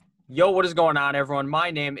Yo, what is going on, everyone?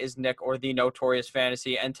 My name is Nick, or The Notorious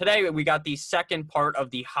Fantasy, and today we got the second part of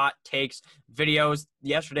the Hot Takes videos.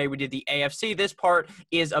 Yesterday we did the AFC. This part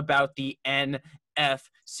is about the NFC.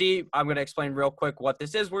 I'm going to explain real quick what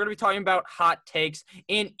this is. We're going to be talking about hot takes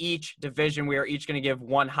in each division. We are each going to give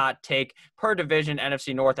one hot take per division: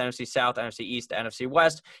 NFC North, NFC South, NFC East, NFC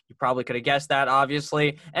West. You probably could have guessed that,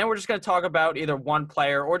 obviously. And we're just going to talk about either one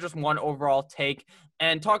player or just one overall take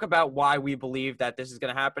and talk about why we believe that this is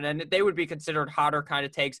going to happen. And they would be considered hotter kind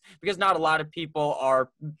of takes because not a lot of people are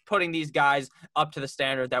putting these guys up to the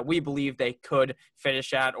standard that we believe they could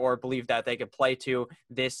finish at or believe that they could play to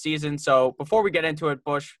this season. So before we get into it,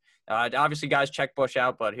 Bush, obviously guys check Bush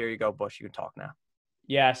out, but here you go, Bush, you can talk now.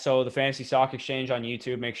 Yeah, so the Fantasy Stock Exchange on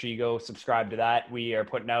YouTube, make sure you go subscribe to that. We are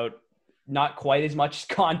putting out not quite as much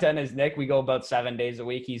content as Nick. We go about 7 days a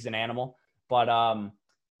week. He's an animal. But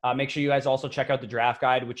make sure you guys also check out the draft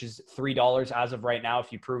guide, which is $3 as of right now.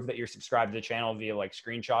 If you prove that you're subscribed to the channel via like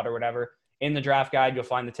screenshot or whatever, in the draft guide, you'll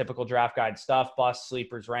find the typical draft guide stuff, busts,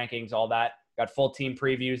 sleepers, rankings, all that. Got full team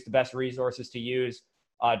previews, the best resources to use,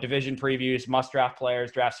 division previews, must draft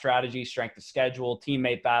players, draft strategy, strength of schedule,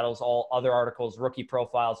 teammate battles, all other articles, rookie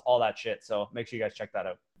profiles, all that shit. So make sure you guys check that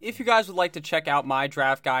out. If you guys would like to check out my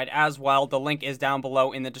draft guide as well, the link is down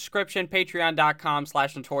below in the description.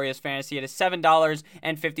 Patreon.com/NotoriousFantasy. It is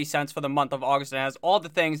 $7.50 for the month of August. And it has all the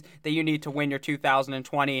things that you need to win your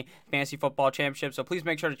 2020 Fantasy Football Championship. So please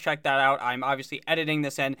make sure to check that out. I'm obviously editing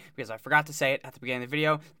this in because I forgot to say it at the beginning of the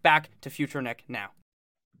video. Back to Future Nick now.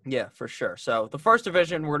 Yeah, for sure. So the first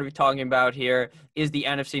division we're going to be talking about here is the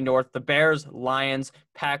NFC North. The Bears, Lions,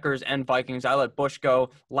 Packers, and Vikings. I let Bush go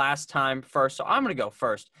last time first, so I'm going to go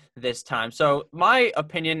first this time. So my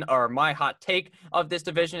opinion, or my hot take of this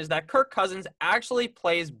division, is that Kirk Cousins actually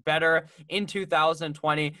plays better in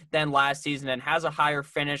 2020 than last season and has a higher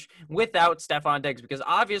finish without Stefon Diggs. Because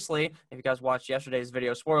obviously, if you guys watched yesterday's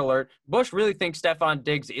video, spoiler alert, Bush really thinks Stefon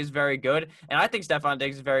Diggs is very good, and I think Stefon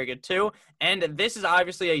Diggs is very good too. And this is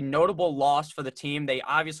obviously a notable loss for the team. They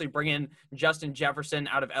obviously bring in Justin Jefferson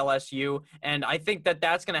out of LSU, and I think that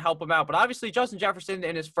that's going to help him out. But obviously, Justin Jefferson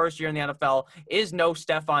in his first year in the NFL is no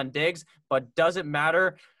Stefon Diggs, but does it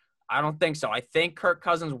matter? I don't think so. I think Kirk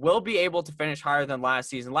Cousins will be able to finish higher than last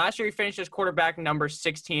season. Last year, he finished as quarterback number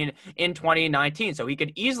 16 in 2019, so he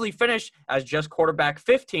could easily finish as just quarterback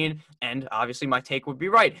 15, and obviously my take would be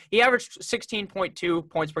right. He averaged 16.2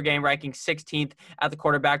 points per game, ranking 16th at the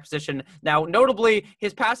quarterback position. Now, notably,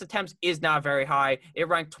 his pass attempts is not very high. It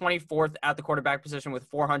ranked 24th at the quarterback position with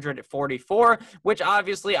 444, which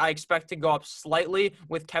obviously I expect to go up slightly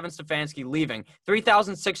with Kevin Stefanski leaving.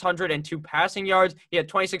 3,602 passing yards. He had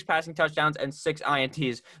 26 passing touchdowns and 6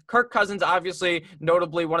 INTs. Kirk Cousins, obviously,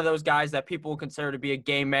 notably one of those guys that people will consider to be a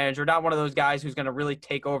game manager, not one of those guys who's going to really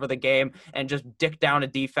take over the game and just dick down a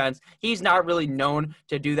defense. He's not really known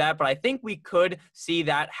to do that, but I think we could see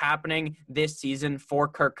that happening this season for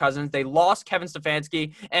Kirk Cousins. They lost Kevin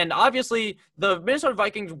Stefanski, and obviously the Minnesota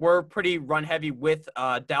Vikings were pretty run heavy with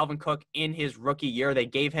Dalvin Cook in his rookie year. They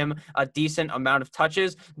gave him a decent amount of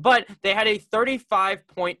touches, but they had a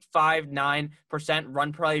 35.59%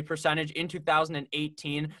 run play percentage in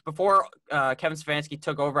 2018 before Kevin Stefanski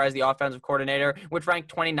took over as the offensive coordinator, which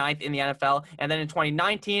ranked 29th in the NFL. And then in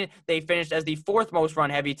 2019, they finished as the fourth most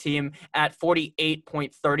run-heavy team at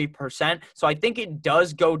 48.30%. So I think it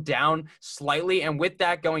does go down slightly. And with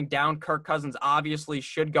that going down, Kirk Cousins obviously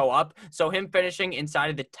should go up. So him finishing inside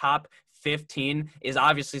of the top 15 is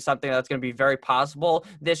obviously something that's going to be very possible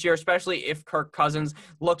this year, especially if Kirk Cousins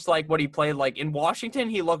looks like what he played like in Washington.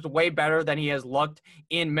 He looked way better than he has looked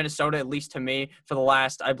in Minnesota, at least to me, for the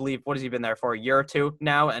last, I believe, what has he been there for, a year or two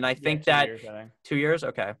now? And I think 2 years, I think. 2 years?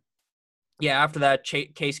 Okay. Yeah, after that,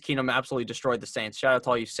 Case Keenum absolutely destroyed the Saints. Shout out to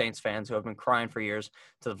all you Saints fans who have been crying for years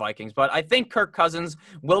to the Vikings. But I think Kirk Cousins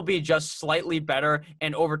will be just slightly better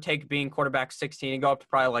and overtake being quarterback 16 and go up to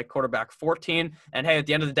probably like quarterback 14. And hey, at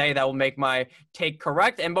the end of the day, that will make my take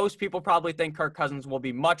correct. And most people probably think Kirk Cousins will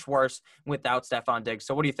be much worse without Stefon Diggs.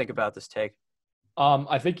 So what do you think about this take?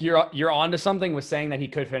 I think you're onto something with saying that he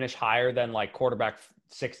could finish higher than like quarterback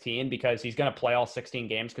 16 because he's going to play all 16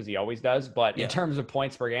 games because he always does. But in terms of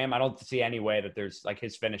points per game, I don't see any way that there's like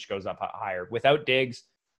his finish goes up higher without Diggs,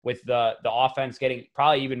 with the offense getting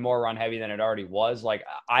probably even more run heavy than it already was. Like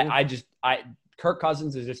Kirk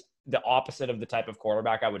Cousins is just the opposite of the type of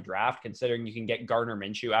quarterback I would draft, considering you can get Gardner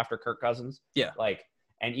Minshew after Kirk Cousins. Yeah.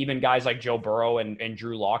 And even guys like Joe Burrow and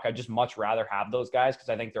Drew Lock, I'd just much rather have those guys because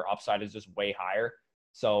I think their upside is just way higher.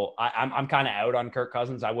 So I'm kind of out on Kirk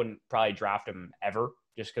Cousins. I wouldn't probably draft him ever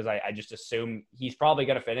just because I just assume he's probably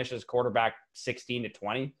going to finish as quarterback 16 to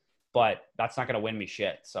 20, but that's not going to win me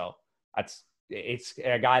shit. So that's it's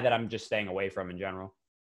a guy that I'm just staying away from in general.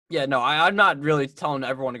 Yeah, no, I'm not really telling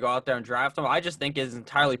everyone to go out there and draft him. I just think it's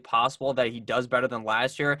entirely possible that he does better than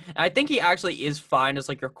last year. And I think he actually is fine as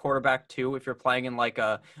like your quarterback too if you're playing in like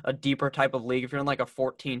a deeper type of league. If you're in like a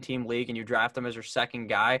 14-team league and you draft him as your second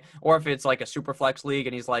guy, or if it's like a super flex league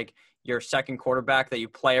and he's like your second quarterback that you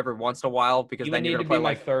play every once in a while because He then would you're need going to to be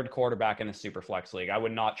play my like third quarterback in a super flex league. I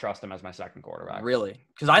would not trust him as my second quarterback. really?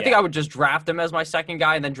 Because I think Yeah. I would just draft him as my second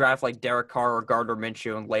guy and then draft like Derek Carr or Gardner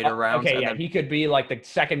Minshew in later rounds. Okay, And yeah, then he could be like the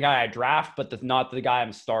second guy I draft, but not the guy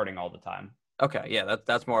I'm starting all the time. okay, yeah,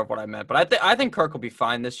 that's more of what I meant. But I think Kirk will be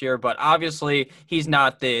fine this year. But obviously, he's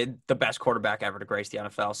not the best quarterback ever to grace the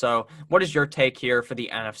NFL. So, what is your take here for the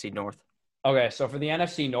NFC North? Okay, so for the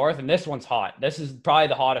NFC North, and this one's hot. This is probably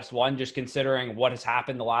the hottest one, just considering what has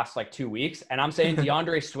happened the last like 2 weeks. And I'm saying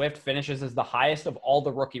DeAndre Swift finishes as the highest of all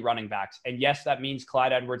the rookie running backs. And yes, that means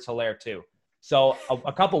Clyde Edwards-Helaire too. So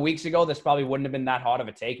a couple weeks ago, this probably wouldn't have been that hot of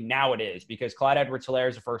a take. Now it is because Clyde Edwards-Helaire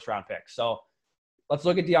is a first-round pick. So let's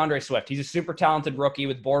look at DeAndre Swift. He's a super talented rookie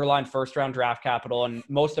with borderline first-round draft capital. And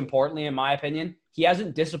most importantly, in my opinion, he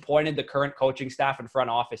hasn't disappointed the current coaching staff and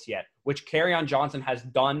front office yet, which Kerryon Johnson has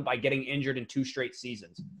done by getting injured in 2 straight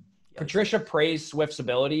seasons. Yes. Patricia praised Swift's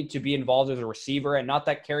ability to be involved as a receiver, and not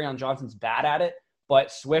that Kerryon Johnson's bad at it,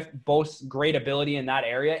 but Swift boasts great ability in that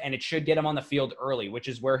area, and it should get him on the field early, which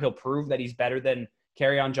is where he'll prove that he's better than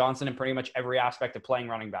Kerryon Johnson in pretty much every aspect of playing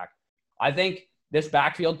running back. I think this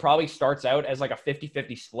backfield probably starts out as like a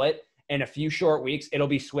 50-50 split. In a few short weeks, it'll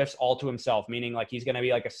be Swift's all to himself, meaning like he's going to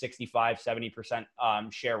be like a 65-70%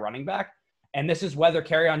 share running back. And this is whether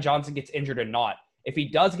Kerryon Johnson gets injured or not. If he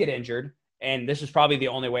does get injured, and this is probably the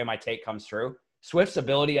only way my take comes through, Swift's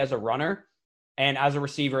ability as a runner and as a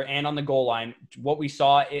receiver and on the goal line, what we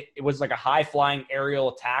saw, it was like a high-flying aerial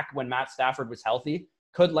attack when Matt Stafford was healthy,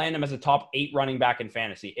 could land him as a top 8 running back in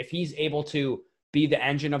fantasy. If he's able to be the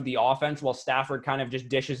engine of the offense while Stafford kind of just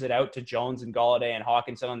dishes it out to Jones and Golladay and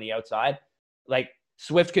Hawkinson on the outside, like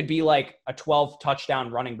Swift could be like a 12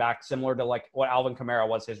 touchdown running back, similar to like what Alvin Kamara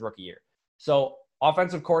was his rookie year. So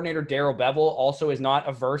offensive coordinator Darrell Bevell also is not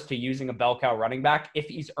averse to using a bell cow running back if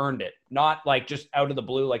he's earned it, not like just out of the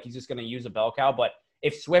blue, like he's just going to use a bell cow. But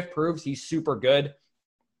if Swift proves he's super good,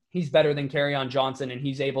 he's better than Kerryon Johnson, and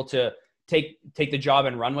he's able to take the job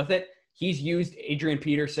and run with it. He's used Adrian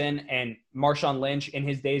Peterson and Marshawn Lynch in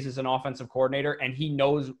his days as an offensive coordinator, and he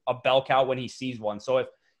knows a bell cow when he sees one. So if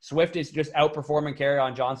Swift is just outperforming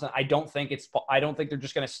Kerryon Johnson, I don't think they're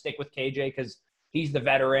just going to stick with KJ because he's the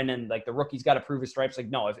veteran and like the rookie's got to prove his stripes. Like,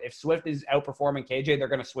 no, if Swift is outperforming KJ, they're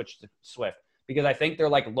going to switch to Swift because I think they're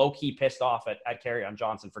like low key pissed off at Kerryon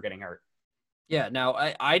Johnson for getting hurt. Yeah, now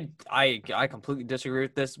I completely disagree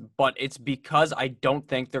with this, but it's because I don't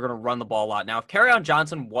think they're going to run the ball a lot. Now, if Kerryon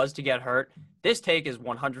Johnson was to get hurt, this take is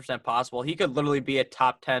 100% possible. He could literally be a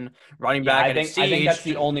top 10 running back. I think that's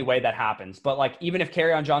the only way that happens. But like, even if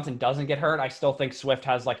Kerryon Johnson doesn't get hurt, I still think Swift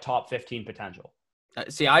has like top 15 potential.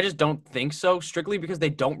 See, I just don't think so, strictly because they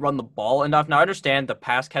don't run the ball enough. Now, I understand the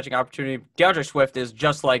pass catching opportunity. DeAndre Swift is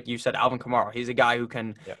just like you said, Alvin Kamara. He's a guy who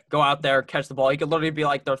can go out there, catch the ball. He could literally be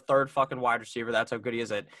like their third fucking wide receiver. That's how good he is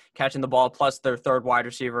at catching the ball. Plus, their third wide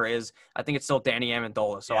receiver is, I think it's still Danny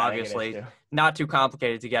Amendola. So, obviously, not too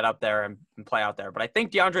complicated to get up there and play out there. But I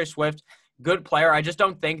think DeAndre Swift, good player. I just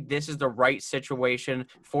don't think this is the right situation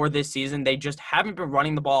for this season. They just haven't been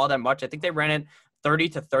running the ball that much. I think they ran it 30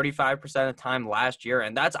 to 35% of the time last year,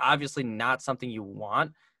 and that's obviously not something you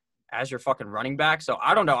want as your fucking running back. So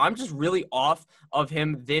I don't know. I'm just really off of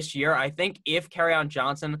him this year. I think if Kerryon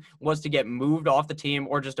Johnson was to get moved off the team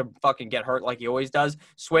or just to fucking get hurt like he always does,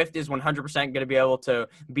 Swift is 100% going to be able to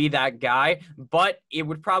be that guy. But it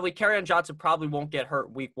would probably, Kerryon Johnson probably won't get hurt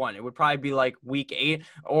week 1. It would probably be like week 8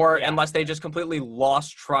 or unless they just completely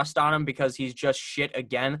lost trust on him because he's just shit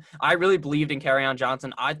again. I really believed in Kerryon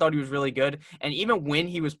Johnson. I thought he was really good. And even when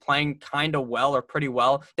he was playing kind of well or pretty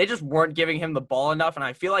well, they just weren't giving him the ball enough. And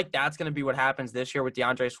I feel like that's going to be what happens this year with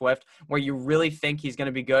DeAndre Swift, where you really think he's going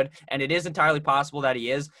to be good. And it is entirely possible that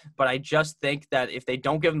he is, but I just think that if they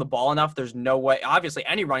don't give him the ball enough, there's no way. Obviously,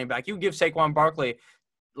 any running back, you give Saquon Barkley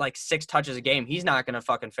like 6 touches a game, he's not going to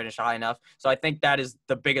fucking finish high enough. So I think that is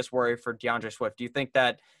the biggest worry for DeAndre Swift. Do you think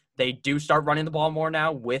that they do start running the ball more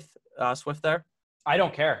now with Swift there? I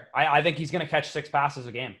don't care. I think he's going to catch 6 passes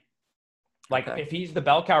a game. Like, if he's the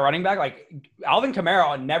bell cow running back, like Alvin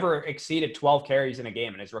Kamara never exceeded 12 carries in a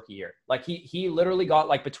game in his rookie year. Like, he literally got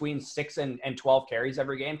like between 6 and 12 carries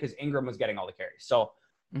every game because Ingram was getting all the carries. So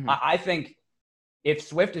I think if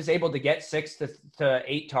Swift is able to get 6 to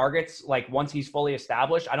 8 targets, like once he's fully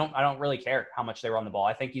established, I don't really care how much they run the ball.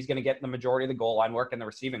 I think he's going to get the majority of the goal line work and the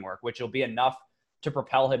receiving work, which will be enough to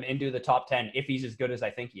propel him into the top 10 if he's as good as I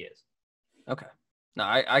think he is. Okay. No,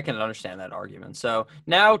 I can understand that argument. So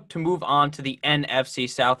now to move on to the NFC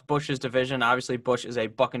South, Bush's division. Obviously, Bush is a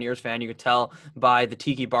Buccaneers fan. You could tell by the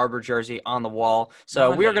Tiki Barber jersey on the wall.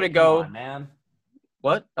 So we are going to go. On, man.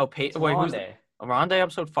 What? Oh, wait, who's Rondé? I'm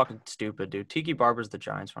so fucking stupid, dude. Tiki Barber's the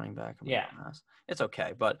Giants running back. Yeah. It's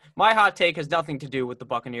okay. But my hot take has nothing to do with the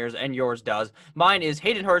Buccaneers, and yours does. Mine is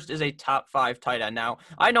Hayden Hurst is a top 5 tight end. Now,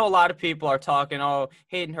 I know a lot of people are talking, oh,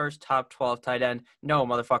 Hayden Hurst, top 12 tight end. No,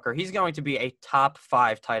 motherfucker. He's going to be a top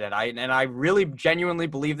 5 tight end. And I really genuinely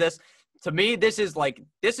believe this. To me, this is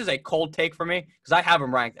a cold take for me because I have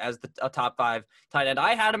him ranked as a top 5 tight end.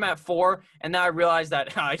 I had him at 4, and now I realized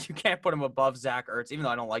that you can't put him above Zach Ertz, even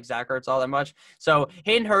though I don't like Zach Ertz all that much. So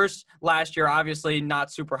Hayden Hurst last year, obviously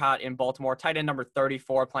not super hot in Baltimore. Tight end number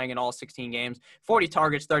 34, playing in all 16 games, 40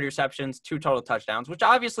 targets, 30 receptions, 2 total touchdowns, which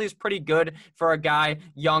obviously is pretty good for a guy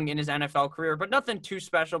young in his NFL career, but nothing too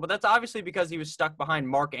special. But that's obviously because he was stuck behind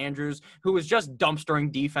Mark Andrews, who was just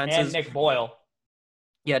dumpstering defenses. And Nick Boyle.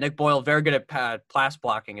 Yeah, Nick Boyle, very good at pass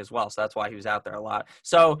blocking as well, so that's why he was out there a lot.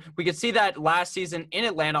 So we could see that last season in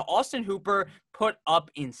Atlanta, Austin Hooper put up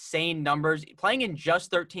insane numbers, playing in just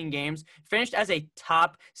 13 games, finished as a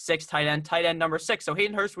top 6 tight end number 6. So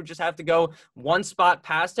Hayden Hurst would just have to go one spot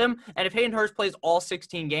past him. And if Hayden Hurst plays all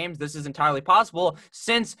 16 games, this is entirely possible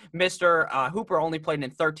since Mr. Hooper only played in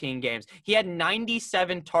 13 games. He had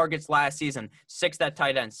 97 targets last season, 6th at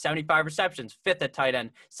tight end, 75 receptions, 5th at tight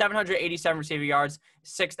end, 787 receiving yards,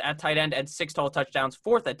 6th at tight end, and 6 total touchdowns,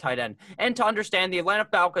 4th at tight end. And to understand, the Atlanta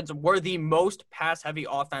Falcons were the most pass-heavy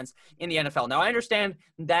offense in the NFL. Now, I understand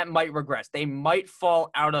that might regress. They might fall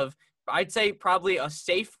out of, I'd say probably a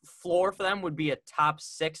safe floor for them would be a top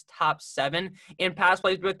 6, top 7 in pass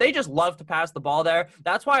plays, but they just love to pass the ball there.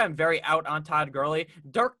 That's why I'm very out on Todd Gurley.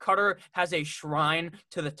 Dirk Cutter has a shrine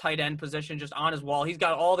to the tight end position just on his wall. He's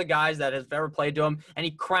got all the guys that have ever played to him, and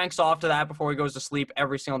he cranks off to that before he goes to sleep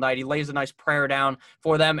every single night. He lays a nice prayer down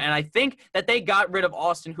for them, and I think that they got rid of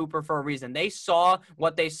Austin Hooper for a reason. They saw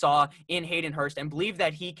what they saw in Hayden Hurst and believe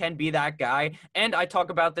that he can be that guy, and I talk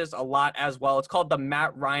about this a lot as well. It's called the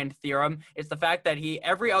Matt Ryan theorem. It's the fact that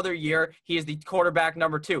every other year, he is the quarterback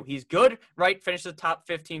number 2. He's good, right? Finishes the top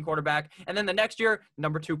 15 quarterback. And then the next year,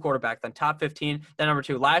 number 2 quarterback, then top 15, then number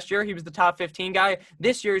 2. Last year, he was the top 15 guy.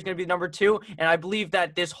 This year, he's going to be number 2. And I believe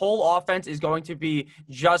that this whole offense is going to be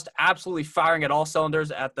just absolutely firing at all cylinders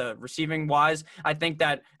at the receiving wise. I think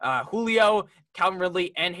that Julio, Calvin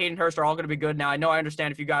Ridley, and Hayden Hurst are all going to be good. Now, I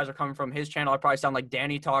understand if you guys are coming from his channel, I probably sound like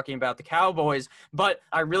Danny talking about the Cowboys, but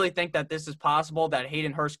I really think that this is possible, that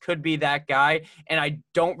Hayden Hurst could be that guy, and I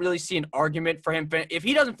don't really see an argument for him. If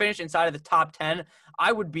he doesn't finish inside of the top 10,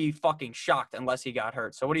 I would be fucking shocked unless he got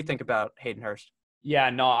hurt. So what do you think about Hayden Hurst? Yeah,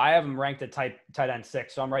 no, I have him ranked at tight end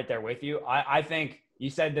 6, so I'm right there with you. I think you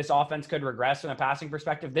said this offense could regress from a passing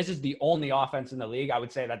perspective. This is the only offense in the league I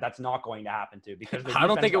would say that that's not going to happen to, because I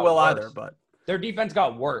don't think it will either, but their defense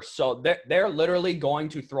got worse. So they're literally going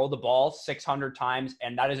to throw the ball 600 times,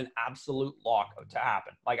 and that is an absolute lock to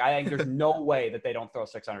happen. Like, I think there's no way that they don't throw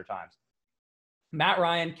 600 times. Matt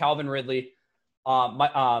Ryan, Calvin Ridley,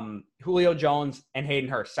 Julio Jones, and Hayden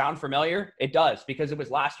Hurst. Sound familiar? It does, because it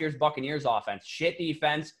was last year's Buccaneers offense. Shit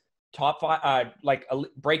defense, top 5, like a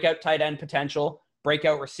breakout tight end potential,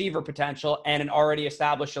 breakout receiver potential, and an already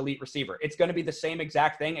established elite receiver. It's going to be the same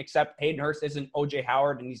exact thing, except Hayden Hurst isn't O.J.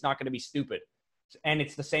 Howard, and he's not going to be stupid. And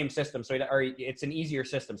it's the same system, it's an easier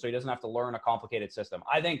system, so he doesn't have to learn a complicated system.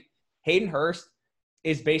 I think Hayden Hurst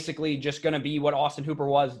is basically just going to be what Austin Hooper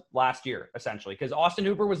was last year, essentially, because Austin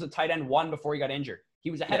Hooper was the tight end 1 before he got injured.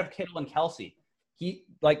 He was ahead of Kittle and Kelsey.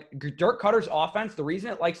 Dirk Cutter's offense, the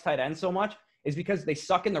reason it likes tight ends so much is because they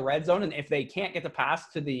suck in the red zone, and if they can't get the pass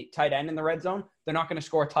to the tight end in the red zone, they're not going to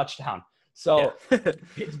score a touchdown. So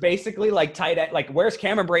it's basically like tight end, like where's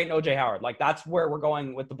Cameron Brate and O.J. Howard? Like, that's where we're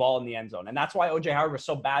going with the ball in the end zone. And that's why O.J. Howard was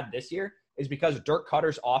so bad this year, is because Dirk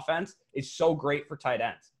Cutter's offense is so great for tight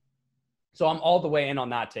ends. So I'm all the way in on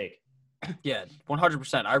that take. Yeah,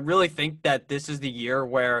 100%. I really think that this is the year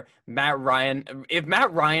where if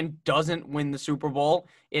Matt Ryan doesn't win the Super Bowl,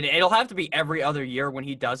 it'll have to be every other year when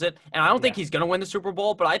he does it. And I don't think he's going to win the Super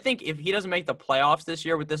Bowl, but I think if he doesn't make the playoffs this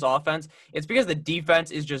year with this offense, it's because the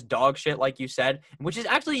defense is just dog shit, like you said, which is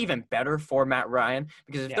actually even better for Matt Ryan,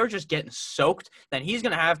 because if they're just getting soaked, then he's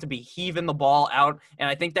going to have to be heaving the ball out. And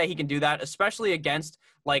I think that he can do that, especially against,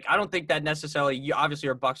 like, I don't think that necessarily, obviously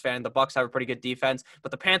you're a Bucs fan, and the Bucs have a pretty good defense,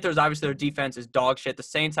 but the Panthers, obviously their defense is dog shit. The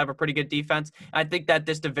Saints have a pretty good defense. I think that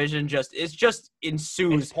this division just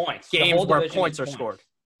ensues points. Games where points are scored.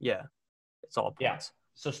 Yeah. It's all points.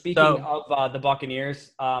 So speaking of the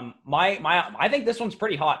Buccaneers, I think this one's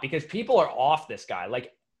pretty hot because people are off this guy.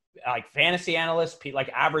 Like fantasy analysts, like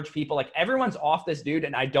average people, like everyone's off this dude,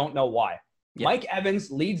 and I don't know why. Yeah. Mike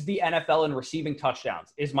Evans leads the NFL in receiving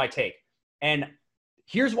touchdowns, is my take. And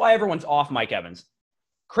here's why everyone's off Mike Evans.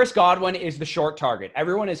 Chris Godwin is the short target.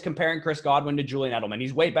 Everyone is comparing Chris Godwin to Julian Edelman.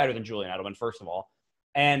 He's way better than Julian Edelman, first of all.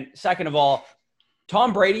 And second of all,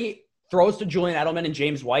 Tom Brady throws to Julian Edelman and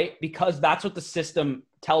James White because that's what the system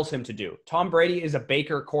tells him to do. Tom Brady is a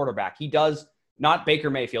Baker quarterback. He does not Baker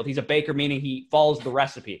Mayfield. He's a Baker, meaning he follows the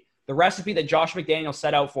recipe. The recipe that Josh McDaniels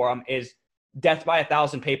set out for him is death by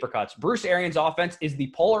 1,000 paper cuts. Bruce Arians' offense is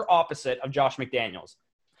the polar opposite of Josh McDaniels.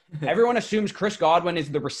 Everyone assumes Chris Godwin is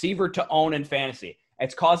the receiver to own in fantasy.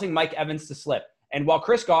 It's causing Mike Evans to slip. And while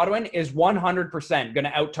Chris Godwin is 100% going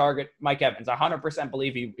to out-target Mike Evans, I 100%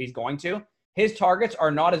 believe he's going to, his targets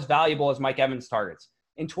are not as valuable as Mike Evans' targets.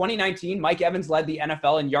 In 2019, Mike Evans led the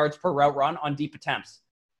NFL in yards per route run on deep attempts.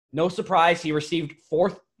 No surprise, he received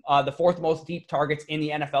the fourth most deep targets in the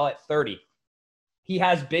NFL at 30. He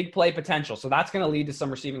has big play potential, so that's going to lead to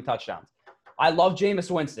some receiving touchdowns. I love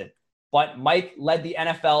Jameis Winston, but Mike led the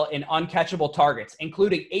NFL in uncatchable targets,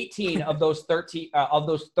 including 18 of those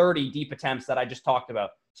 30 deep attempts that I just talked about.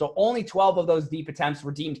 So only 12 of those deep attempts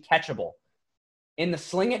were deemed catchable. In the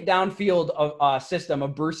sling it downfield system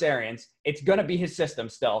of Bruce Arians, it's going to be his system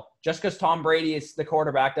still. Just because Tom Brady is the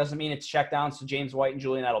quarterback doesn't mean it's checkdowns to James White and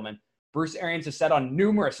Julian Edelman. Bruce Arians has said on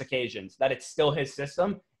numerous occasions that it's still his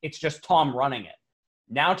system. It's just Tom running it.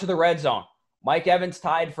 Now to the red zone. Mike Evans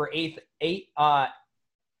tied for eighth in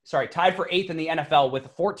the NFL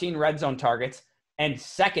with 14 red zone targets and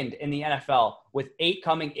second in the NFL with 8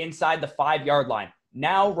 coming inside the 5-yard line.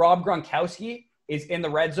 Now Rob Gronkowski is in the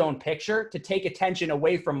red zone picture to take attention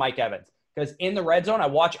away from Mike Evans. Because in the red zone, I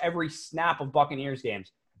watch every snap of Buccaneers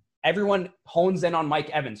games. Everyone hones in on Mike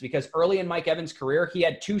Evans because early in Mike Evans' career, he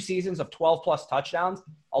had 2 seasons of 12-plus touchdowns,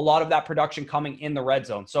 a lot of that production coming in the red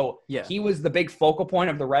zone. So He was the big focal point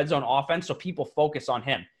of the red zone offense, so people focus on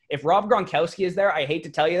him. If Rob Gronkowski is there, I hate to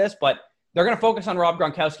tell you this, but they're going to focus on Rob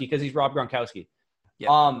Gronkowski because he's Rob Gronkowski.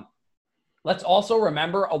 Yeah. Let's also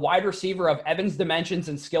remember a wide receiver of Evans' dimensions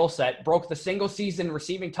and skill set broke the single-season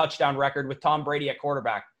receiving touchdown record with Tom Brady at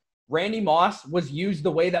quarterback. Randy Moss was used the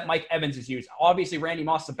way that Mike Evans is used. Obviously, Randy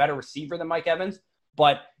Moss is a better receiver than Mike Evans,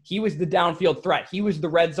 but he was the downfield threat. He was the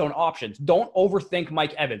red zone options. Don't overthink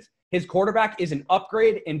Mike Evans. His quarterback is an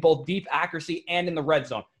upgrade in both deep accuracy and in the red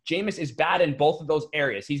zone. Jameis is bad in both of those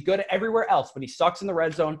areas. He's good everywhere else, but he sucks in the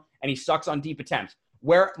red zone and he sucks on deep attempts.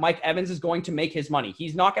 Where Mike Evans is going to make his money.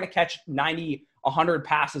 He's not going to catch 90, 100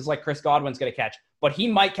 passes like Chris Godwin's going to catch, but he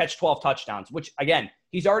might catch 12 touchdowns, which, again,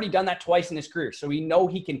 he's already done that twice in his career, so we know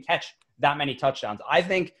he can catch that many touchdowns. I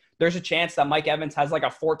think there's a chance that Mike Evans has like a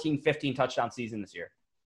 14, 15 touchdown season this year.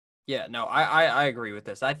 Yeah, no, I agree with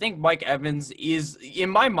this. I think Mike Evans is, in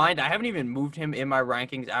my mind, I haven't even moved him in my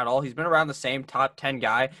rankings at all. He's been around the same top 10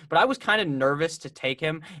 guy, but I was kind of nervous to take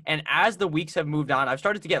him. And as the weeks have moved on, I've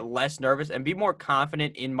started to get less nervous and be more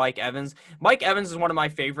confident in Mike Evans. Mike Evans is one of my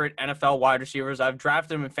favorite NFL wide receivers. I've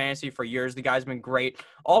drafted him in fantasy for years. The guy's been great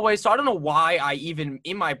always. So I don't know why I even,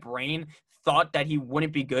 in my brain, thought that he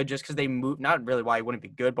wouldn't be good just because they moved, not really why he wouldn't be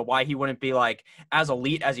good, but why he wouldn't be like as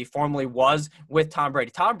elite as he formerly was with Tom Brady.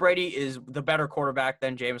 Tom Brady is the better quarterback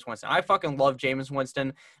than Jameis Winston. I fucking love Jameis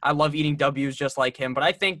Winston. I love eating W's just like him, but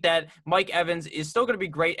I think that Mike Evans is still going to be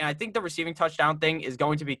great, and I think the receiving touchdown thing is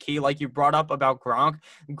going to be key, like you brought up about Gronk.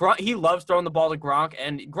 He loves throwing the ball to Gronk,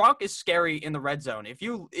 and Gronk is scary in the red zone. If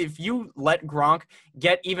you let Gronk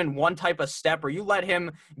get even one type of step or you let him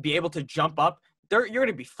be able to jump up, you're going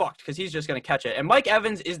to be fucked because he's just going to catch it. And Mike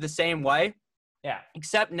Evans is the same way. Yeah.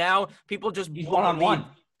 Except now people just he's one-on-one.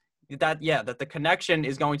 That the connection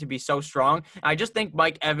is going to be so strong. I just think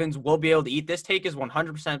Mike Evans will be able to eat. This take is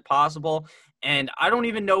 100% possible. And I don't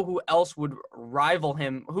even know who else would rival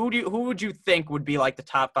him. Who would you think would be like the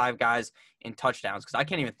top 5 guys in touchdowns? Because I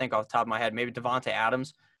can't even think off the top of my head. Maybe Davante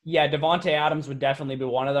Adams. Yeah, Davante Adams would definitely be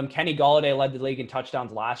one of them. Kenny Golladay led the league in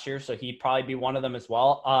touchdowns last year, so he'd probably be one of them as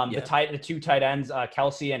well. The 2 tight ends,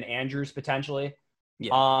 Kelsey and Andrews potentially.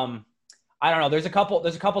 Yeah. I don't know. There's a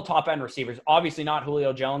couple top end receivers. Obviously not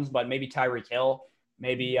Julio Jones, but maybe Tyreek Hill.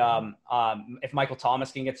 Maybe if Michael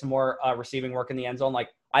Thomas can get some more receiving work in the end zone. Like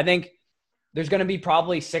I think there's going to be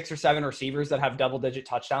probably 6 or 7 receivers that have double-digit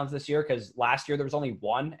touchdowns this year because last year there was only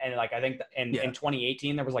 1, and like I think in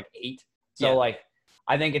 2018 there was like 8. So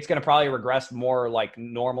I think it's going to probably regress more like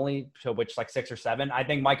normally to which like 6 or 7. I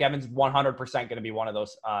think Mike Evans 100% going to be one of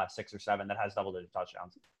those 6 or 7 that has double-digit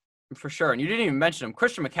touchdowns. For sure. And you didn't even mention him.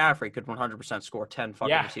 Christian McCaffrey could 100% score 10 fucking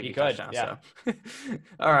Yeah, receiving he could. touchdowns. Yeah. So.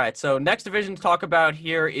 All right. So next division to talk about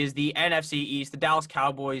here is the NFC East, the Dallas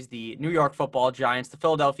Cowboys, the New York Football Giants, the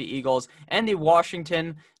Philadelphia Eagles, and the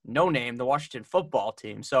Washington, no name, the Washington Football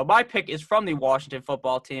Team. So my pick is from the Washington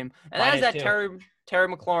Football Team. And that is that Terry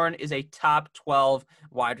McLaurin is a top 12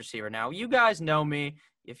 wide receiver. Now, you guys know me.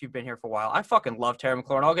 If you've been here for a while, I fucking love Terry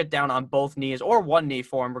McLaurin. I'll get down on both knees or one knee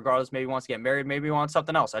for him, regardless. Maybe he wants to get married. Maybe he wants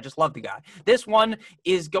something else. I just love the guy. This one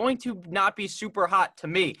is going to not be super hot to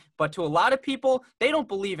me, but to a lot of people, they don't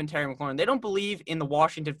believe in Terry McLaurin. They don't believe in the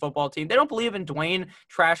Washington Football Team. They don't believe in Dwayne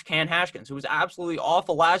Trash Can Haskins, who was absolutely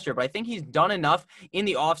awful last year, but I think he's done enough in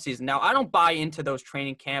the offseason. Now, I don't buy into those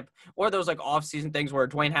training camp or those like offseason things where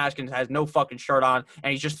Dwayne Haskins has no fucking shirt on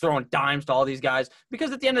and he's just throwing dimes to all these guys,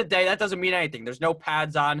 because at the end of the day, that doesn't mean anything. There's no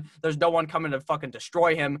pads on. There's no one coming to fucking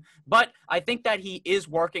destroy him. But I think that he is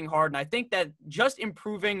working hard, and I think that just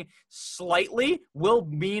improving slightly will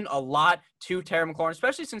mean a lot to Terry McLaurin,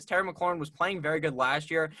 especially since Terry McLaurin was playing very good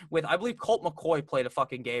last year with, I believe, Colt McCoy played a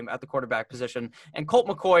fucking game at the quarterback position. And Colt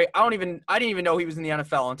McCoy, I didn't even know he was in the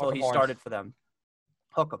NFL until he started for them.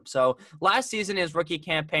 Hook him. So last season, his rookie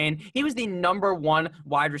campaign, he was the number 1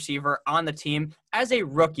 wide receiver on the team. As a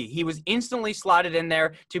rookie, he was instantly slotted in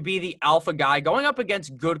there to be the alpha guy going up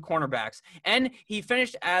against good cornerbacks. And he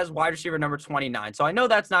finished as wide receiver number 29. So I know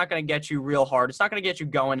that's not going to get you real hard. It's not going to get you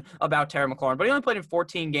going about Terry McLaurin, but he only played in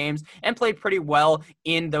 14 games and played pretty well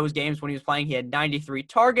in those games when he was playing. He had 93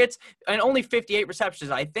 targets and only 58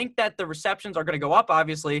 receptions. I think that the receptions are going to go up,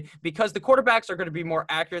 obviously, because the quarterbacks are going to be more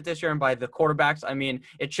accurate this year. And by the quarterbacks, I mean,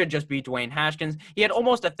 it should just be Dwayne Haskins. He had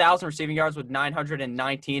almost 1,000 receiving yards with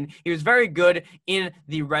 919. He was very good in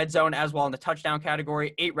the red zone as well in the touchdown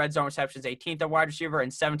category. 8 red zone receptions, 18th at wide receiver,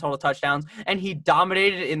 and 7 total touchdowns. And he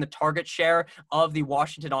dominated in the target share of the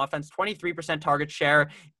Washington offense. 23% target share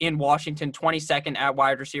in Washington, 22nd at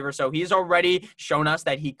wide receiver. So he's already shown us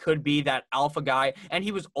that he could be that alpha guy. And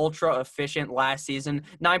he was ultra efficient last season.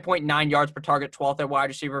 9.9 yards per target, 12th at wide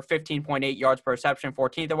receiver, 15.8 yards per reception,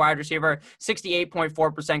 14th at wide receiver,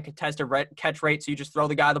 68.4% contested catch rate. So you just throw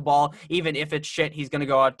the guy the ball. Even if it's shit, he's going to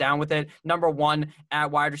go out down with it. Number 1 at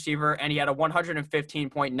wide receiver, and he had a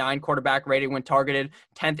 115.9 quarterback rating when targeted,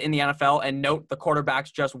 10th in the NFL. And note, the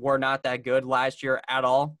quarterbacks just were not that good last year at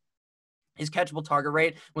all. His catchable target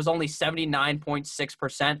rate was only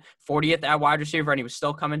 79.6%, 40th at wide receiver, and he was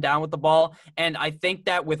still coming down with the ball. And I think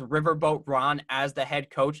that with Riverboat Ron as the head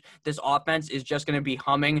coach, this offense is just going to be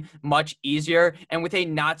humming much easier. And with a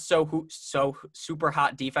not so super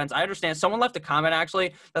hot defense, I understand someone left a comment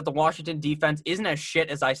actually that the Washington defense isn't as shit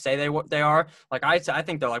as I say they are. Like I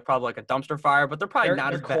think they're like probably like a dumpster fire, but they're probably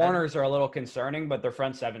not as bad. Their corners are a little concerning, but their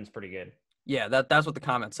front seven's pretty good. Yeah, that's what the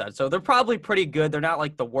comment said. So they're probably pretty good. They're not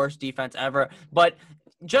like the worst defense ever, but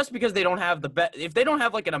just because they don't have if they don't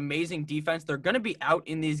have like an amazing defense, they're going to be out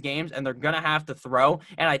in these games and they're going to have to throw.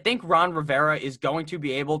 And I think Ron Rivera is going to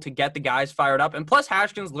be able to get the guys fired up. And plus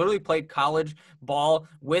Haskins literally played college ball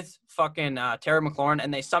with fucking Terry McLaurin,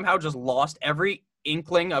 and they somehow just lost every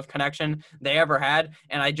inkling of connection they ever had.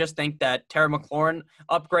 And I just think that Terry McLaurin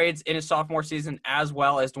upgrades in his sophomore season as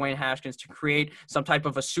well as Dwayne Haskins to create some type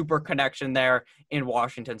of a super connection there in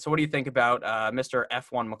Washington. So what do you think about Mr.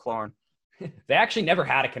 F1 McLaurin? They actually never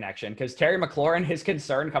had a connection because Terry McLaurin, his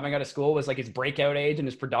concern coming out of school was like his breakout age and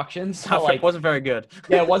his production. So like, it wasn't very good.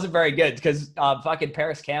 Yeah, it wasn't very good because fucking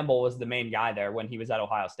Paris Campbell was the main guy there when he was at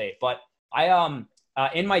Ohio State. But I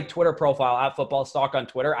in my Twitter profile at Football Stock on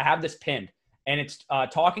Twitter, I have this pinned. And it's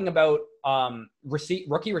talking about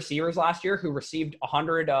rookie receivers last year who received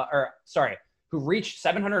who reached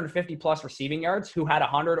 750 plus receiving yards, who had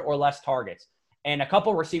 100 or less targets. And a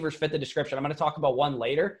couple receivers fit the description. I'm going to talk about one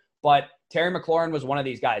later, but Terry McLaurin was one of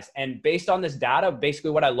these guys. And based on this data,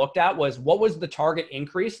 basically what I looked at was what was the target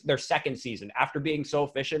increase their second season after being so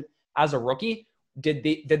efficient as a rookie? Did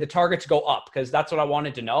the targets go up? Because that's what I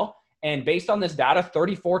wanted to know. And based on this data,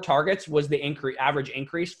 34 targets was the average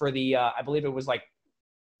increase for the, I believe it was like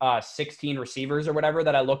 16 receivers or whatever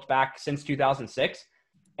that I looked back since 2006,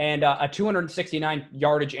 and a 269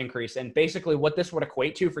 yardage increase. And basically what this would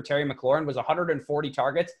equate to for Terry McLaurin was 140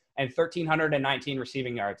 targets and 1,319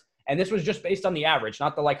 receiving yards. And this was just based on the average,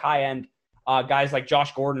 not the like high end guys like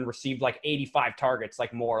Josh Gordon received like 85 targets,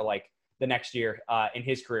 like more like the next year in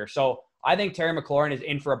his career. So I think Terry McLaurin is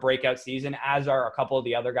in for a breakout season, as are a couple of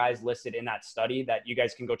the other guys listed in that study that you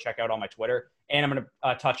guys can go check out on my Twitter. And I'm going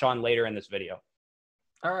to touch on later in this video.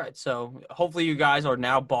 All right, so hopefully you guys are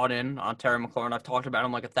now bought in on Terry McLaurin. I've talked about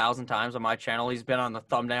him like 1,000 times on my channel. He's been on the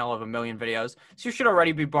thumbnail of a million videos, so you should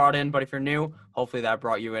already be brought in. But if you're new, hopefully that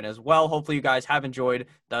brought you in as well. Hopefully you guys have enjoyed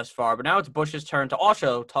thus far. But now it's Bush's turn to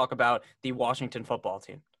also talk about the Washington football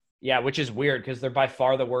team. Yeah, which is weird because they're by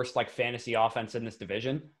far the worst like fantasy offense in this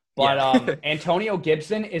division. But Yeah. Antonio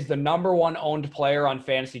Gibson is the number one owned player on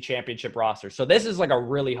fantasy championship roster. So this is like a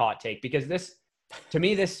really hot take because this, to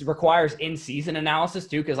me, this requires in-season analysis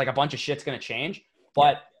too, because like a bunch of shit's going to change.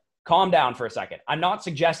 But calm down for a second. I'm not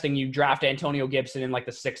suggesting you draft Antonio Gibson in like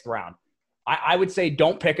the 6th round. I would say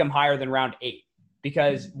don't pick him higher than round 8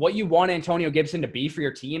 because what you want Antonio Gibson to be for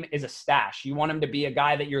your team is a stash. You want him to be a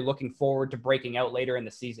guy that you're looking forward to breaking out later in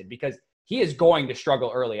the season because he is going to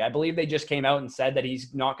struggle early. I believe they just came out and said that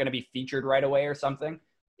he's not going to be featured right away or something.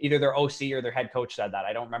 Either their OC or their head coach said that.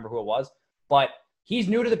 I don't remember who it was, but he's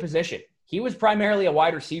new to the position. He was primarily a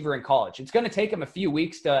wide receiver in college. It's going to take him a few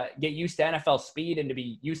weeks to get used to NFL speed and to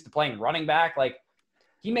be used to playing running back. Like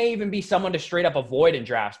he may even be someone to straight up avoid in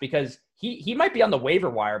drafts because he might be on the waiver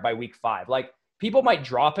wire by week 5. Like people might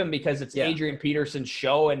drop him because it's Adrian Peterson's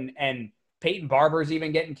show and Peyton Barber's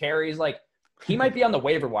even getting carries. Like he might be on the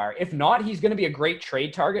waiver wire. If not, he's going to be a great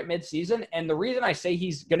trade target midseason. And the reason I say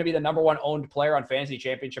he's going to be the number one owned player on fantasy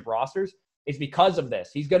championship rosters is because of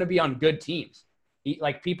this. He's going to be on good teams.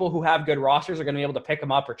 Like people who have good rosters are going to be able to pick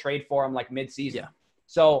him up or trade for him like midseason. Yeah.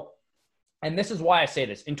 So, and this is why I say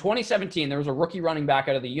this. In 2017, there was a rookie running back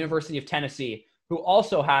out of the University of Tennessee who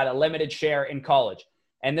also had a limited share in college.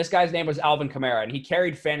 And this guy's name was Alvin Kamara, and he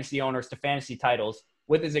carried fantasy owners to fantasy titles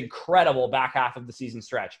with his incredible back half of the season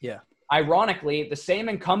stretch. Yeah. Ironically, the same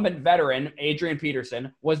incumbent veteran, Adrian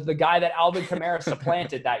Peterson, was the guy that Alvin Kamara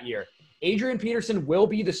supplanted that year. Adrian Peterson will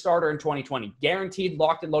be the starter in 2020. Guaranteed,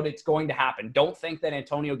 locked and loaded. It's going to happen. Don't think that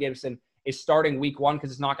Antonio Gibson is starting week 1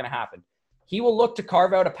 because it's not going to happen. He will look to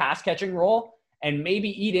carve out a pass-catching role and maybe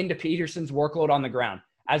eat into Peterson's workload on the ground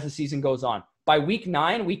as the season goes on. By week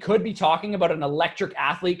 9, we could be talking about an electric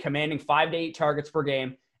athlete commanding 5 to 8 targets per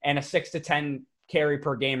game and a 6 to 10 carry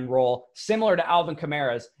per game role, similar to Alvin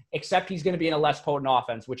Kamara's, except he's going to be in a less potent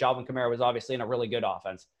offense, which Alvin Kamara was obviously in a really good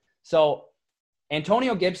offense. So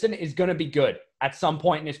Antonio Gibson is going to be good at some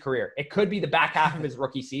point in his career. It could be the back half of his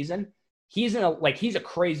rookie season. He's a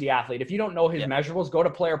crazy athlete. If you don't know his measurables, go to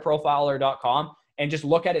playerprofiler.com and just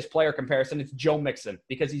look at his player comparison. It's Joe Mixon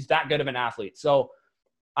because he's that good of an athlete. So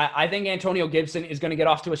I think Antonio Gibson is going to get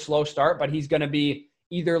off to a slow start, but he's going to be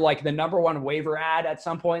either like the number one waiver ad at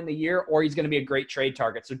some point in the year, or he's going to be a great trade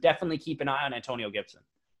target. So definitely keep an eye on Antonio Gibson.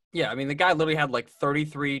 Yeah, I mean, the guy literally had like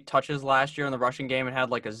 33 touches last year in the rushing game and had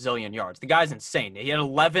like a zillion yards. The guy's insane. He had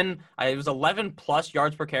 11 plus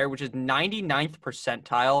yards per carry, which is 99th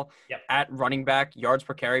percentile at running back yards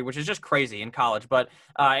per carry, which is just crazy in college. But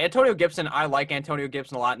Antonio Gibson, I like Antonio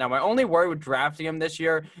Gibson a lot. Now, my only worry with drafting him this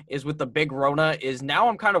year is with the big Rona is now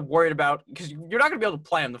I'm kind of worried about because you're not going to be able to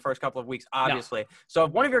play him the first couple of weeks, obviously. No. So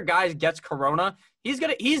if one of your guys gets Corona, he's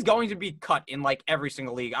going to be cut in like every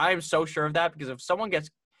single league. I am so sure of that because if someone gets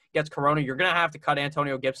Corona, you're going to have to cut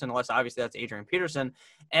Antonio Gibson unless obviously that's Adrian Peterson.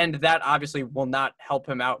 And that obviously will not help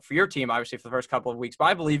him out for your team, obviously, for the first couple of weeks. But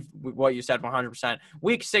I believe what you said 100%.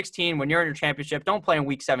 Week 16, when you're in your championship, don't play in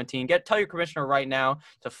week 17. Tell your commissioner right now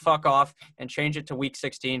to fuck off and change it to week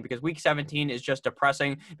 16 because week 17 is just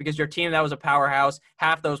depressing because your team that was a powerhouse,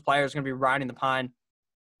 half those players are going to be riding the pine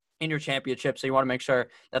in your championship, so you want to make sure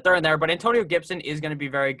that they're in there. But Antonio Gibson is going to be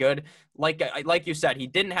very good. Like you said, he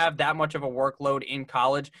didn't have that much of a workload in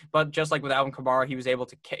college, but just like with Alvin Kamara, he was able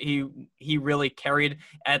to he really carried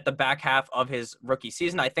at the back half of his rookie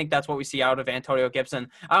season. I think that's what we see out of Antonio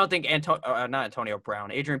Gibson. I don't think not Antonio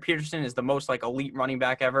Brown. Adrian Peterson is the most like elite running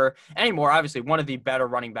back ever anymore. Obviously, one of the better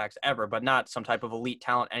running backs ever, but not some type of elite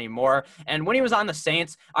talent anymore. And when he was on the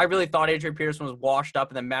Saints, I really thought Adrian Peterson was washed up,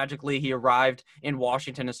 and then magically he arrived in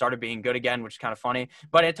Washington and started being good again, which is kind of funny.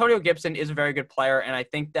 But Antonio Gibson is a very good player, and I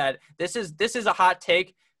think that this is a hot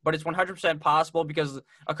take, but it's 100% possible because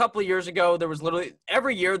a couple of years ago, there was literally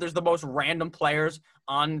every year there's the most random players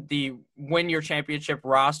on the win your championship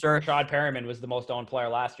roster. Rashad Perriman was the most owned player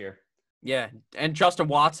last year. Yeah, and Justin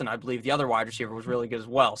Watson, I believe, the other wide receiver, was really good as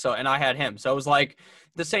well. So, and I had him. So it was like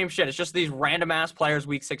the same shit. It's just these random-ass players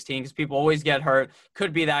week 16 because people always get hurt.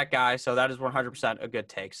 Could be that guy. So that is 100% a good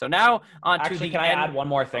take. So now on to the can I add one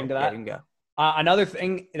more thing to that? Yeah, you can go. Another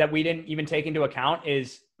thing that we didn't even take into account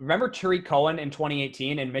is, remember Tariq Cohen in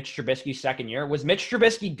 2018 and Mitch Trubisky's second year? Was Mitch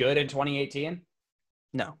Trubisky good in 2018?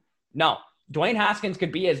 No. Dwayne Haskins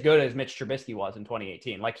could be as good as Mitch Trubisky was in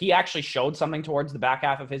 2018. Like, he actually showed something towards the back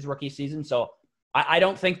half of his rookie season. So I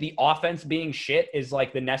don't think the offense being shit is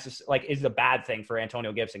like is the bad thing for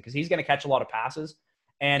Antonio Gibson because he's going to catch a lot of passes.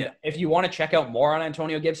 And Yeah. if you want to check out more on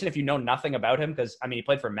Antonio Gibson, if you know nothing about him, because I mean, he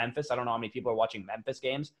played for Memphis. I don't know how many people are watching Memphis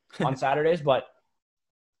games on Saturdays, but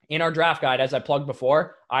in our draft guide, as I plugged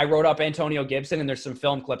before, I wrote up Antonio Gibson, and there's some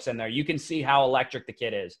film clips in there. You can see how electric the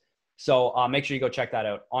kid is. So make sure you go check that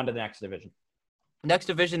out. On to the next division. Next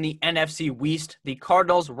division, the NFC West, the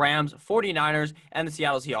Cardinals, Rams, 49ers, and the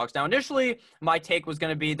Seattle Seahawks. Now, initially, my take was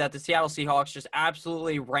going to be that the Seattle Seahawks just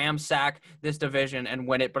absolutely ransack this division and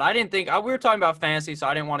win it. But I didn't think – we were talking about fantasy, so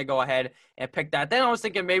I didn't want to go ahead and pick that. Then I was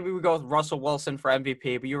thinking maybe we go with Russell Wilson for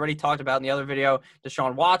MVP. But you already talked about in the other video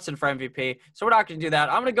Deshaun Watson for MVP. So we're not going to do that.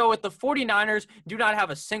 I'm going to go with the 49ers. Do not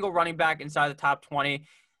have a single running back inside the top 20.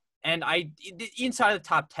 And inside the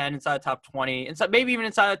top 10, inside the top 20, inside maybe even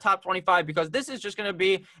inside the top 25, because this is just going to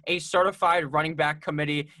be a certified running back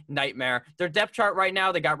committee nightmare. Their depth chart right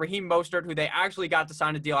now, they got Raheem Mostert, who they actually got to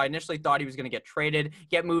sign a deal. I initially thought he was going to get traded,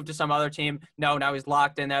 get moved to some other team. No, now he's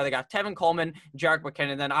locked in there. They got Tevin Coleman, Jerick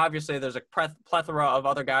McKinnon. Then obviously there's a plethora of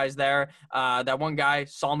other guys there. That one guy,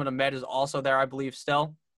 Solomon Ahmed, is also there, I believe,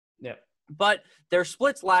 still. Yeah. But their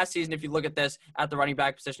splits last season, if you look at this at the running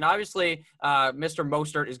back position, obviously Mr.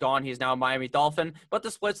 Mostert is gone. He's now a Miami Dolphin. But the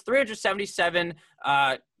splits, 377,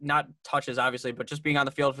 not touches, obviously, but just being on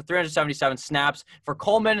the field for 377 snaps. For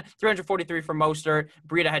Coleman, 343 for Mostert.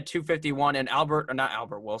 Breida had 251,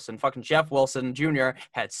 and Jeff Wilson Jr.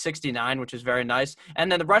 had 69, which is very nice. And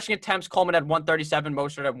then the rushing attempts, Coleman had 137,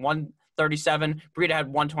 Mostert had 137, Breida had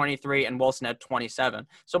 123, and Wilson had 27.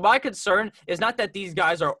 So my concern is not that these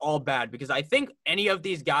guys are all bad, because I think any of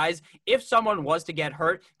these guys, if someone was to get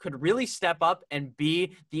hurt, could really step up and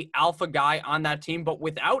be the alpha guy on that team. But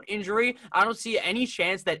without injury, I don't see any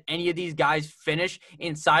chance that any of these guys finish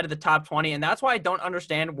inside of the top 20. And that's why I don't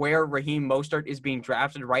understand where Raheem Mostert is being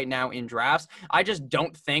drafted right now in drafts. I just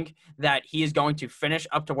don't think that he is going to finish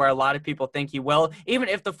up to where a lot of people think he will, even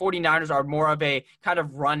if the 49ers are more of a kind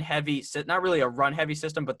of run-heavy, not really a run-heavy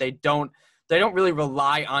system, but they don't really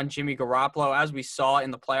rely on Jimmy Garoppolo. As we saw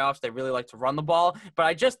in the playoffs, they really like to run the ball. But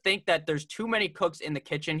I just think that there's too many cooks in the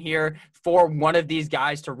kitchen here for one of these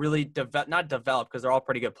guys to really not develop, because they're all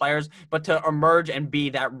pretty good players, but to emerge and be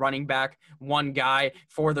that running back one guy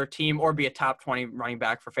for their team, or be a top 20 running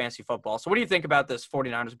back for fantasy football. So what do you think about this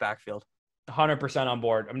 49ers backfield? 100% on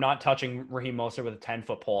board. I'm not touching Raheem Mostert with a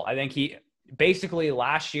 10-foot pole. I think he basically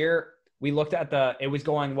last year we looked at it was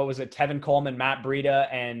going, what was it? Tevin Coleman, Matt Breida,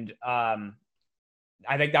 and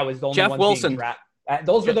I think that was the only Jeff ones Wilson.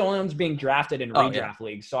 Those were the only ones being drafted in redraft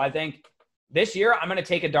leagues. So I think this year I'm going to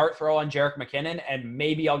take a dart throw on Jerick McKinnon, and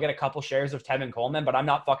maybe I'll get a couple shares of Tevin Coleman, but I'm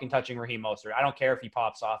not fucking touching Raheem Mostert. I don't care if he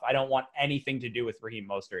pops off. I don't want anything to do with Raheem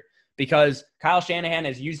Mostert, because Kyle Shanahan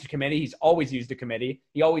has used a committee. He's always used a committee.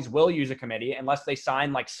 He always will use a committee unless they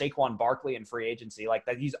sign like Saquon Barkley in free agency. Like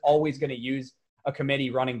that, he's always going to use a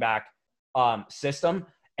committee running back system.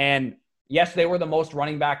 And yes, they were the most they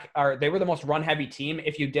were the most run-heavy team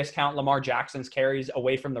if you discount Lamar Jackson's carries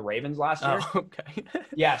away from the Ravens last year. Oh, okay.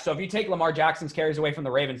 Yeah, so if you take Lamar Jackson's carries away from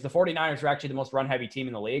the Ravens, the 49ers are actually the most run-heavy team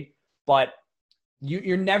in the league. But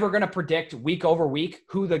you're never going to predict week over week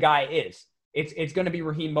who the guy is. It's going to be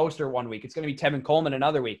Raheem Mostert one week. It's going to be Tevin Coleman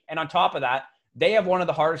another week. And on top of that, they have one of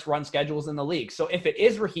the hardest run schedules in the league. So if it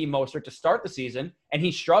is Raheem Mostert to start the season and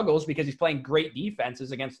he struggles because he's playing great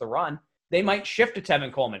defenses against the run, they might shift to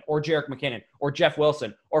Tevin Coleman or Jerick McKinnon or Jeff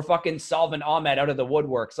Wilson or fucking Salvon Ahmed out of the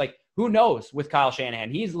woodworks. Like, who knows with Kyle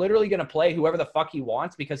Shanahan? He's literally going to play whoever the fuck he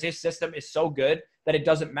wants because his system is so good that it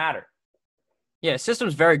doesn't matter. Yeah,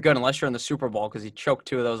 system's very good unless you're in the Super Bowl, because he choked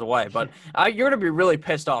 2 of those away. But you're going to be really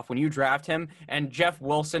pissed off when you draft him and Jeff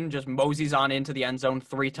Wilson just moseys on into the end zone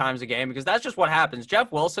 3 times a game, because that's just what happens.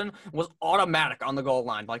 Jeff Wilson was automatic on the goal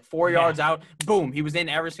line. Like 4 yards out, boom, he was in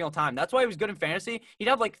every single time. That's why he was good in fantasy. He'd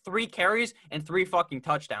have like 3 carries and 3 fucking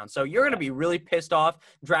touchdowns. So you're going to be really pissed off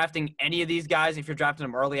drafting any of these guys if you're drafting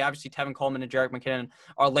them early. Obviously, Tevin Coleman and Jerick McKinnon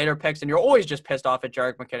are later picks, and you're always just pissed off at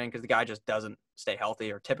Jerick McKinnon because the guy just doesn't stay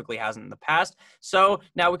healthy, or typically hasn't in the past. So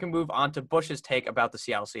now we can move on to Bush's take about the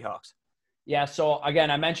Seattle Seahawks. Yeah, so again,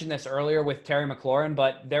 I mentioned this earlier with Terry McLaurin,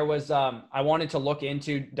 but there was I wanted to look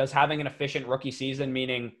into, does having an efficient rookie season,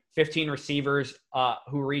 meaning 15 receivers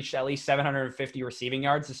who reached at least 750 receiving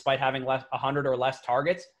yards despite having 100 or less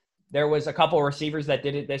targets. There was a couple of receivers that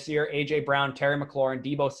did it this year: A.J. Brown, Terry McLaurin,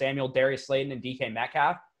 Deebo Samuel, Darius Slayton, and DK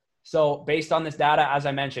Metcalf. So based on this data, as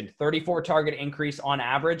I mentioned, 34 target increase on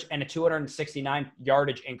average and a 269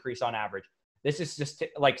 yardage increase on average. This is just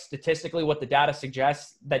like statistically what the data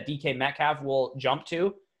suggests that DK Metcalf will jump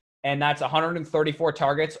to, and that's 134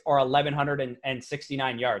 targets or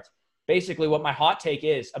 1,169 yards. Basically, what my hot take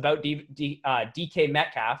is about DK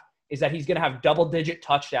Metcalf is that he's going to have double-digit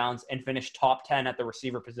touchdowns and finish top 10 at the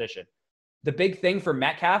receiver position. the big thing for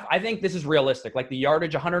Metcalf, I think this is realistic. Like the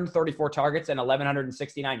yardage, 134 targets and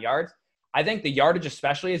 1,169 yards. I think the yardage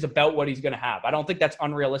especially is about what he's going to have. I don't think that's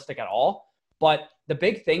unrealistic at all. But the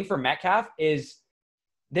big thing for Metcalf is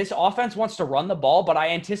this offense wants to run the ball, but I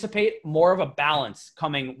anticipate more of a balance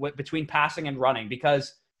coming between passing and running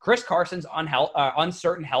because Chris Carson's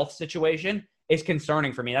uncertain health situation is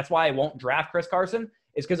concerning for me. That's why I won't draft Chris Carson,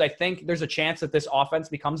 is because I think there's a chance that this offense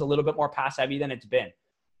becomes a little bit more pass heavy than it's been.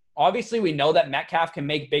 Obviously, we know that Metcalf can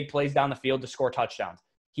make big plays down the field to score touchdowns.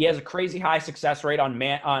 He has a crazy high success rate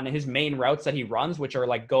on his main routes that he runs, which are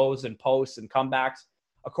like goes and posts and comebacks.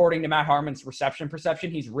 According to Matt Harmon's reception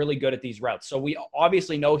perception, he's really good at these routes. So we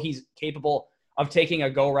obviously know he's capable of taking a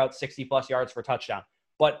go route 60-plus yards for a touchdown.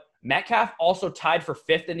 But Metcalf also tied for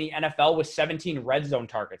 5th in the NFL with 17 red zone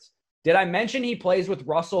targets. Did I mention he plays with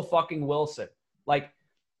Russell fucking Wilson? Like,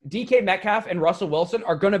 DK Metcalf and Russell Wilson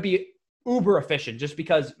are going to be uber efficient just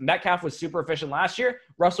because Metcalf was super efficient last year.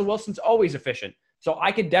 Russell Wilson's always efficient. So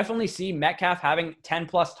I could definitely see Metcalf having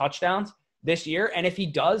 10-plus touchdowns this year. And if he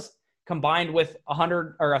does, combined with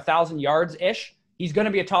 100 or 1,000 yards-ish, he's going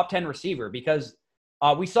to be a top 10 receiver because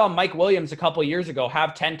we saw Mike Williams a couple of years ago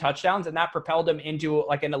have 10 touchdowns, and that propelled him into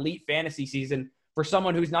like an elite fantasy season for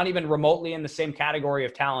someone who's not even remotely in the same category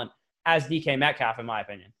of talent as DK Metcalf, in my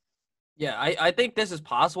opinion. Yeah, I think this is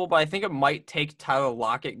possible, but I think it might take Tyler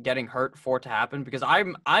Lockett getting hurt for it to happen because I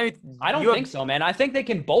don't think so, man. I think they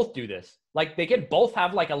can both do this. Like they can both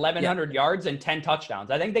have like 1,100 yards and 10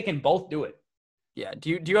 touchdowns. I think they can both do it. Yeah.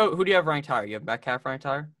 Who do you have ranked higher? You have Metcalf ranked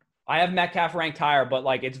higher? I have Metcalf ranked higher, but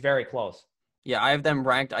like it's very close. Yeah, I have them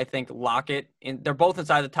ranked. I think Lockett they're both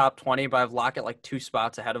inside the top 20, but I have Lockett like 2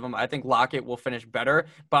 spots ahead of them. I think Lockett will finish better,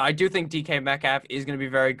 but I do think DK Metcalf is going to be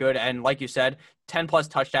very good. And like you said, 10-plus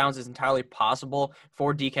touchdowns is entirely possible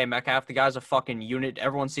for DK Metcalf. The guy's a fucking unit.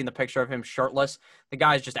 Everyone's seen the picture of him shirtless. The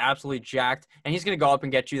guy's just absolutely jacked, and he's going to go up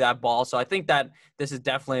and get you that ball. So I think that this is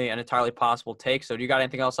definitely an entirely possible take. So do you got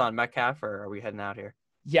anything else on Metcalf, or are we heading out here?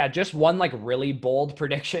 Yeah, just one like really bold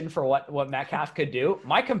prediction for what Metcalf could do.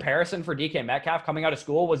 My comparison for DK Metcalf coming out of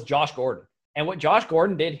school was Josh Gordon. And what Josh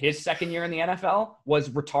Gordon did his second year in the NFL was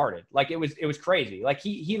retarded. Like it was crazy. Like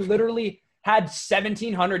he literally had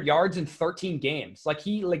 1,700 yards in 13 games. Like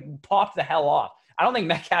he like popped the hell off. I don't think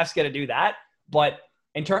Metcalf's going to do that, but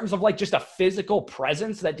in terms of like just a physical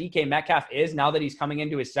presence that DK Metcalf is now that he's coming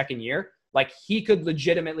into his second year, like he could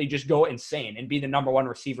legitimately just go insane and be the number 1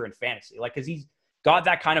 receiver in fantasy. Like cuz he's got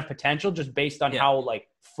that kind of potential just based on how like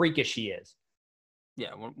freakish he is.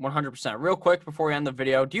 Yeah, 100%. Real quick before we end the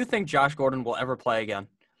video, do you think Josh Gordon will ever play again?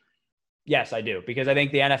 Yes, I do, because I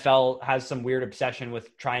think the NFL has some weird obsession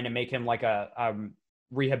with trying to make him like a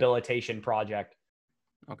rehabilitation project.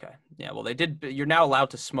 Okay. Yeah, well, you're now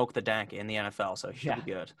allowed to smoke the dank in the NFL, so you should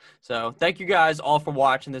be good. So thank you guys all for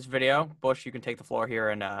watching this video. Bush, you can take the floor here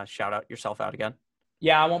and shout out yourself out again.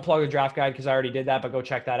 Yeah, I won't plug the draft guide because I already did that, but go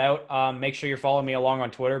check that out. Make sure you're following me along on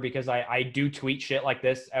Twitter because I do tweet shit like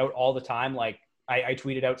this out all the time. Like I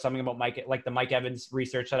tweeted out something about the Mike Evans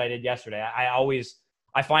research that I did yesterday.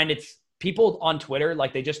 I find it's people on Twitter,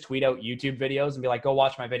 like they just tweet out YouTube videos and be like, go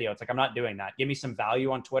watch my video. It's like, I'm not doing that. Give me some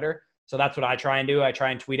value on Twitter. So that's what I try and do. I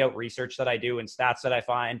try and tweet out research that I do and stats that I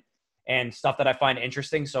find and stuff that I find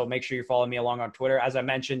interesting. So make sure you're following me along on Twitter. As I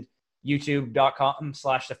mentioned,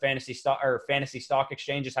 youtube.com/the fantasy stock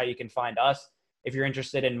exchange is how you can find us if you're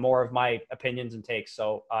interested in more of my opinions and takes.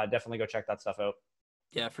 So definitely go check that stuff out.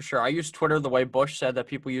 Yeah, for sure. I use Twitter the way Bush said that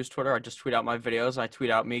people use Twitter. I just tweet out my videos. I tweet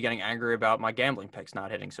out me getting angry about my gambling picks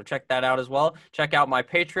not hitting. So check that out as well. Check out my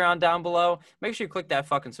Patreon down below. Make sure you click that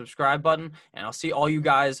fucking subscribe button. And I'll see all you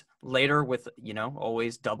guys later with,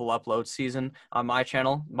 always double upload season on my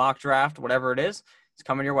channel. Mock draft, whatever it is. It's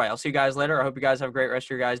coming your way. I'll see you guys later. I hope you guys have a great rest of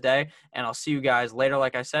your guys' day. And I'll see you guys later,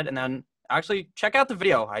 like I said. And then actually, check out the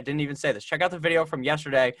video. I didn't even say this. Check out the video from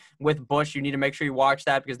yesterday with Bush. You need to make sure you watch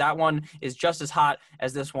that because that one is just as hot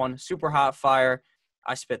as this one. Super hot fire.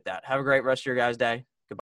 I spit that. Have a great rest of your guys' day.